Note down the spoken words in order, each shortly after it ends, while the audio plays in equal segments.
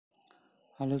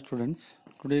Hello students,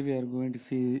 today we are going to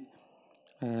see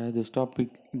this topic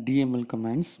DML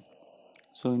commands.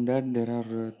 So in that there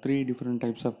are three different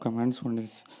types of commands. One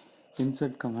is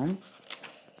insert command,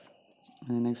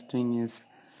 and the next thing is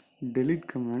delete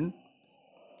command,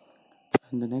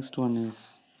 and the next one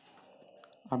is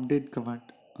update command.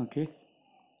 Okay,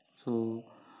 so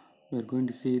we are going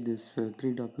to see these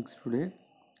three topics today.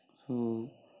 So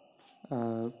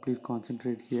please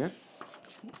concentrate here.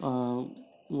 Uh,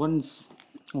 once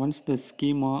the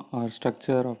schema or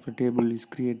structure of a table is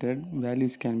created,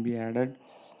 values can be added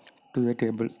to the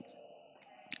table.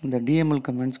 The DML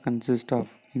commands consist of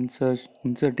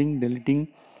inserting,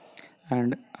 deleting,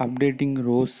 and updating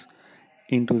rows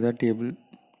into the table.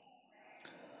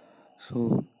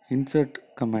 So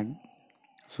insert command.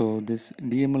 So this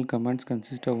DML commands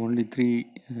consist of only three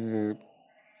uh,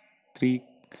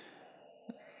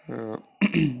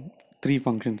 three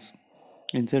functions: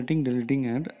 inserting, deleting,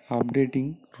 and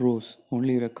updating rows.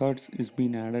 Only records is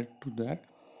being added to that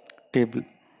table.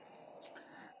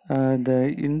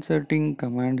 The inserting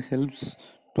command helps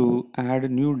to add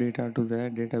new data to the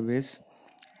database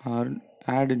or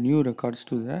add new records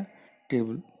to the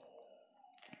table.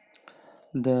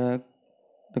 The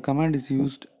the command is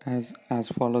used as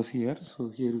follows here. So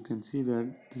here you can see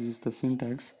that this is the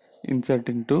syntax: insert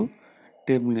into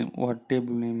table name. What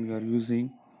table name you are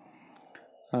using,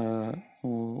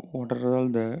 what are all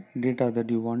the data that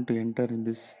you want to enter in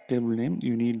this table name,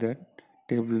 you need that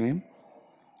table name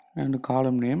and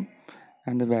column name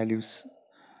and the values.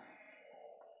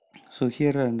 So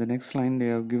here in the next line they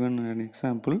have given an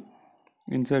example: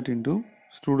 insert into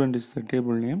student is the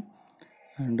table name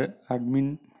and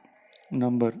admin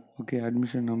number, okay,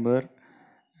 admission number,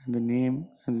 and the name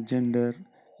and the gender,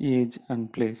 age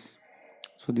and place.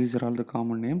 So these are all the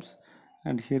common names,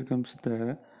 and here comes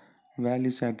the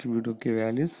values attribute. Okay,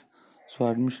 values. So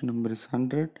admission number is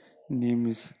 100, name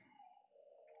is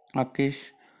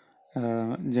Akesh,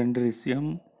 gender is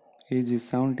M, age is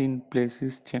 17, place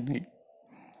is Chennai.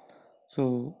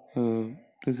 So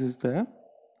this is the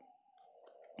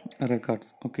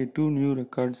records. Okay, two new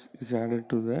records is added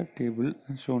to the table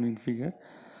as shown in figure.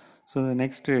 So the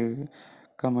next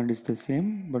command is the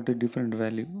same but a different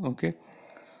value. Okay,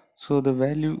 so the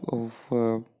value of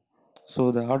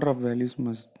so the order of values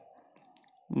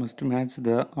must match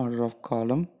the order of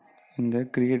column in the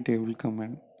create table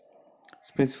command.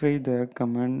 Specify the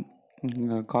command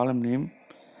column name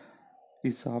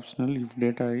is optional if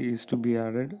data is to be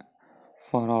added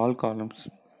for all columns.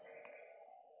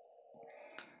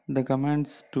 The command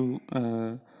to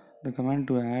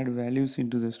add values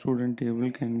into the student table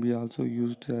can be also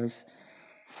used as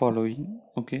following.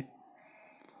 Okay,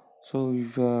 so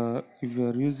if you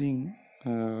are using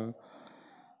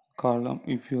column,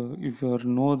 if you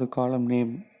know the column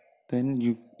name, then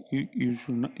you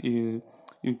should not, you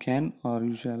can or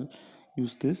you shall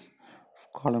use this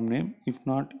column name. If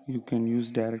not, you can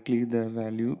use directly the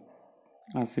value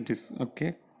as it is.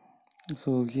 Okay,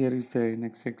 so here is the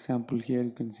next example. Here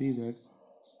you can see that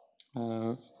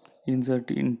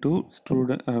insert into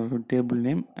student table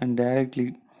name and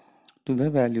directly to the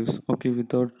values. Okay,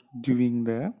 without giving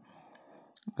the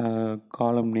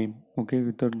column name. Okay,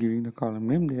 without giving the column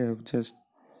name, they have just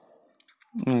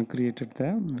created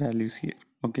the values here.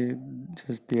 Okay,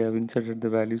 just they have inserted the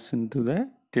values into the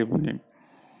table name.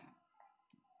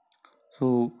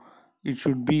 So it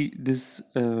should be this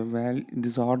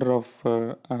this order of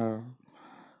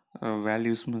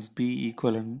values must be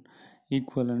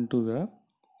equivalent to the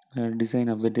design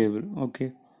of the table.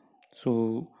 Okay,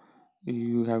 so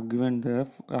you have given the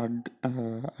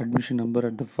admission number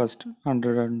at the first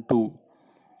 102.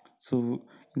 So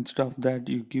instead of that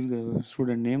you give the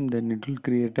student name, then it will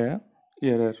create a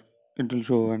error. It will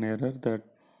show an error that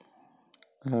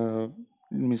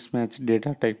mismatch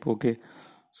data type. Okay,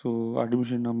 so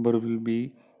admission number will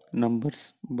be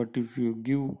numbers, but if you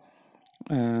give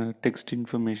text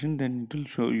information, then it will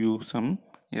show you some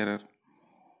error.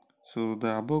 So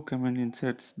the above command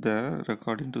inserts the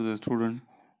record into the student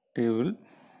table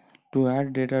to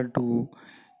add data to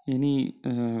any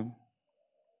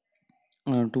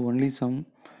to only some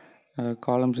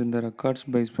columns in the records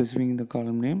by specifying the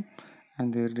column name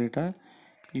and their data.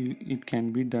 It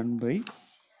can be done by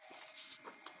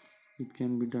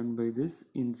this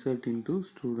insert into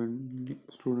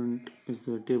student is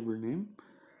the table name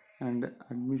and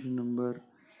admission number,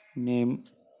 name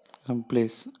and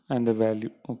place and the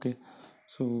value. Okay,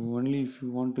 so only if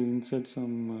you want to insert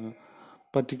some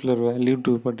particular value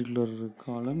to a particular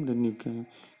column, then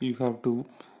you have to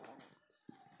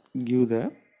give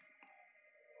the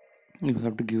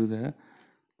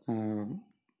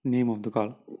name of the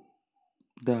column.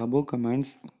 The above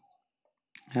commands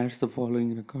adds the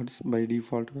following records by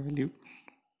default value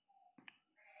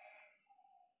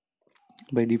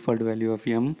of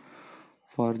M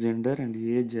for gender and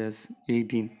age as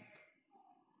 18.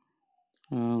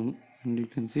 And you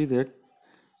can see that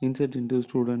insert into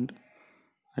student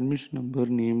admission number,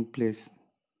 name, place.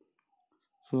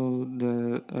 So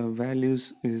the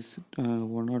values is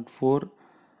 104,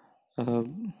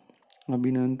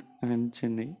 Abhinand and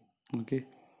Chennai. Okay,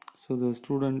 so the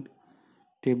student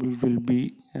table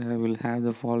will have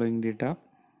the following data.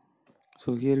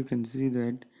 So here you can see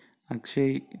that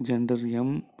Akshay gender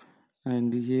M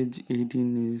and the age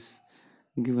 18 is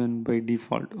given by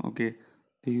default. Okay,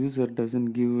 the user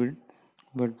doesn't give it,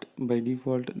 but by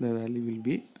default the value will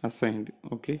be assigned.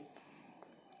 Okay,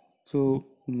 so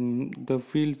the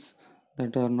fields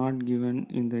that are not given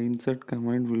in the insert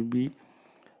command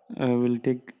will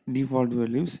take default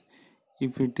values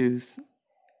if it is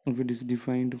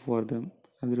defined for them.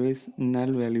 Otherwise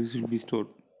null values will be stored.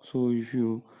 So if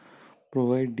you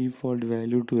provide default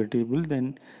value to a table,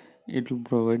 then it will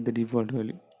provide the default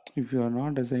value. If you are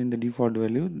not assigned the default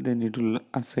value, then it will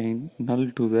assign null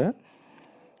to the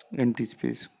empty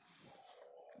space.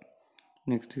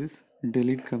 Next is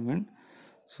delete command.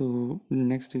 So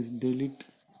next is delete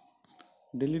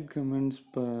command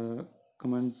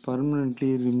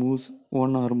permanently removes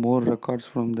one or more records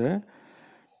from the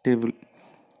table.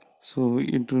 So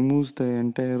it removes the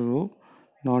entire row,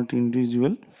 not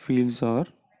individual fields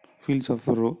of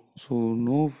a row. So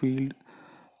no field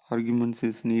arguments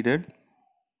is needed.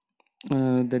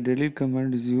 The delete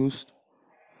command is used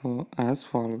as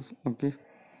follows. Okay,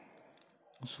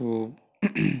 so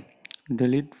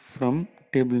delete from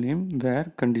table name where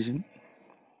condition.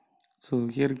 So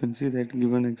here you can see that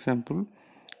given example,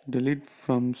 delete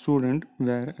from student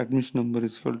where admission number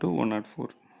is equal to 104.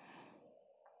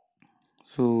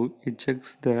 So it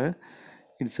searches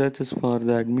for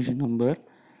the admission number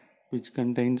which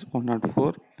contains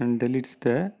 104 and deletes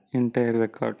the entire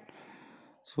record.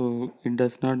 So it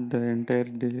does not the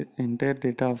entire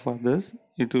data of others.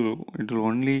 It will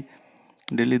only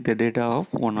delete the data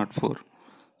of 104.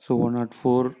 So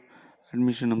 104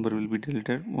 admission number will be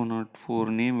deleted, 104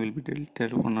 name will be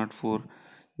deleted, 104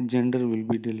 gender will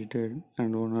be deleted,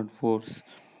 and 104's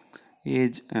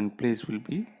age and place will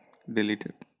be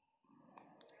deleted.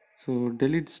 So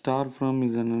delete star from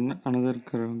is another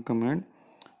command.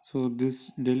 So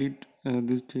this delete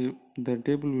the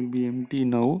table will be empty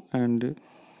now and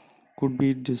could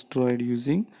be destroyed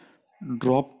using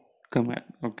drop command.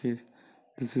 Okay,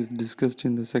 this is discussed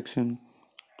in the section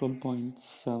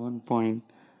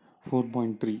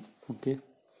 12.7.4.3. okay,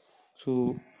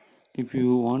 so if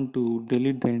you want to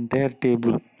delete the entire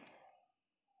table,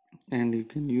 and you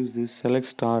can use this select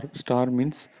star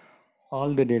means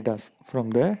all the data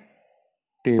from the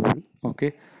table.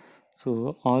 Okay,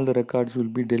 so all the records will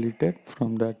be deleted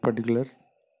from that particular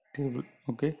table.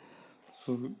 Okay,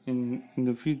 so in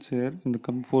the future, in the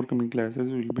forthcoming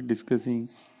classes, we will be discussing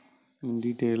in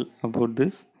detail about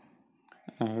this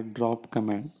drop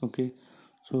command. Okay,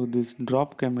 so this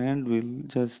drop command will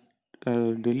just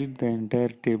delete the entire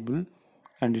table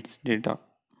and its data.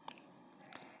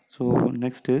 So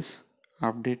next is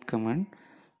update command.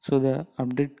 So the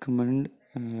update command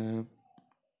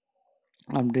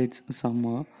updates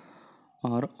some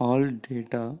or all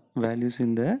data values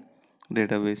in the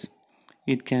database.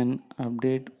 It can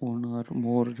update one or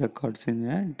more records in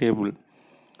a table.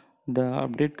 The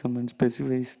update command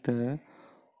specifies the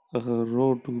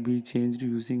row to be changed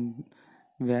using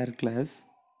var class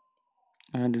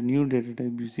and new data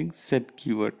type using set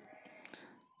keyword.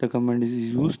 The command is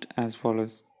used as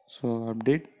follows. So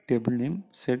update table name,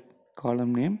 set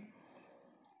column name,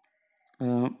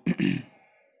 uh,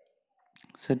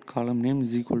 set column name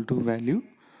is equal to value,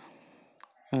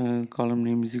 column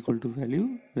name is equal to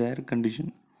value where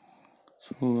condition.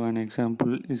 So an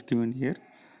example is given here.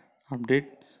 Update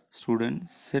student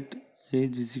set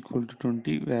age is equal to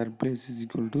 20 where place is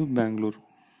equal to Bangalore.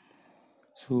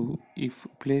 So if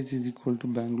place is equal to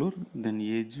Bangalore, then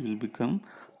age will become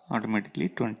automatically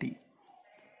 20.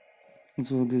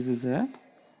 So this is a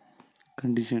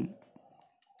condition.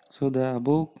 So the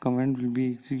above command will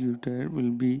be executed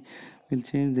will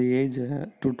change the age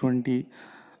to 20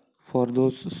 for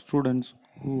those students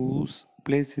whose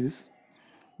place is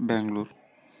Bangalore.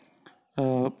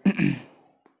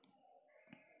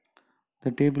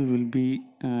 The table will be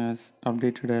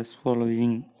updated as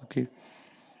following. Okay,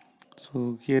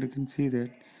 so here you can see that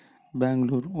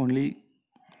Bangalore only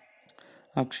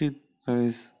Akshit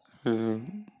is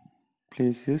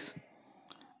places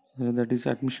that is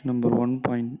admission number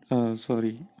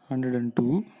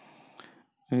 102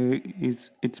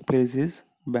 is its place is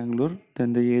Bangalore,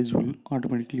 then the age will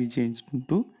automatically change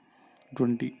to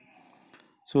 20.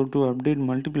 So to update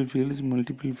multiple fields,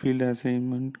 multiple field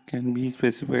assignment can be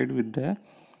specified with the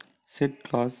set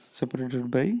clause separated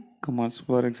by commas.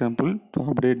 For example, to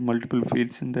update multiple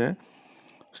fields in the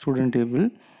student table,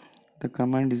 the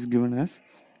command is given as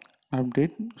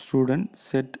update student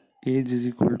set age is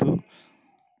equal to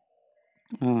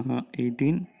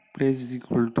 18, place is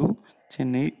equal to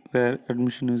Chennai, where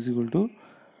admission is equal to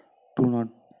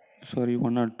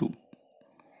 102.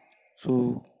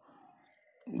 So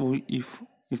if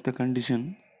the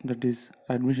condition, that is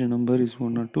admission number, is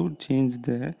 102, change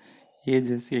the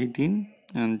age as 18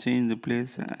 and change the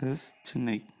place as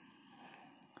Chennai.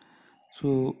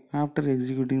 So after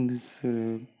executing this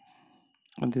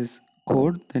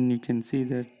code, then you can see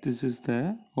that this is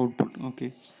the output.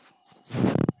 Okay.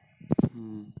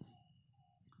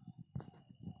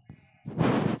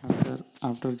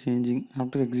 After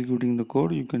executing the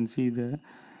code, you can see the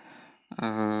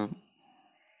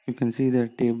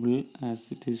table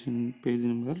as it is in page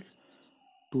number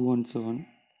 217.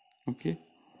 Okay,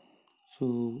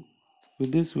 so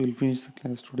with this we'll finish the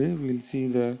class today. We'll see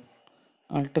the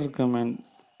alter command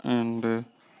and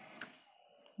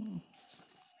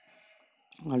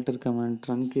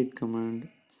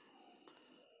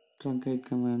truncate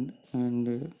command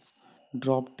and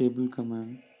drop table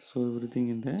command. So everything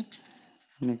in the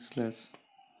next class.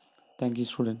 Thank you,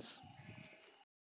 students.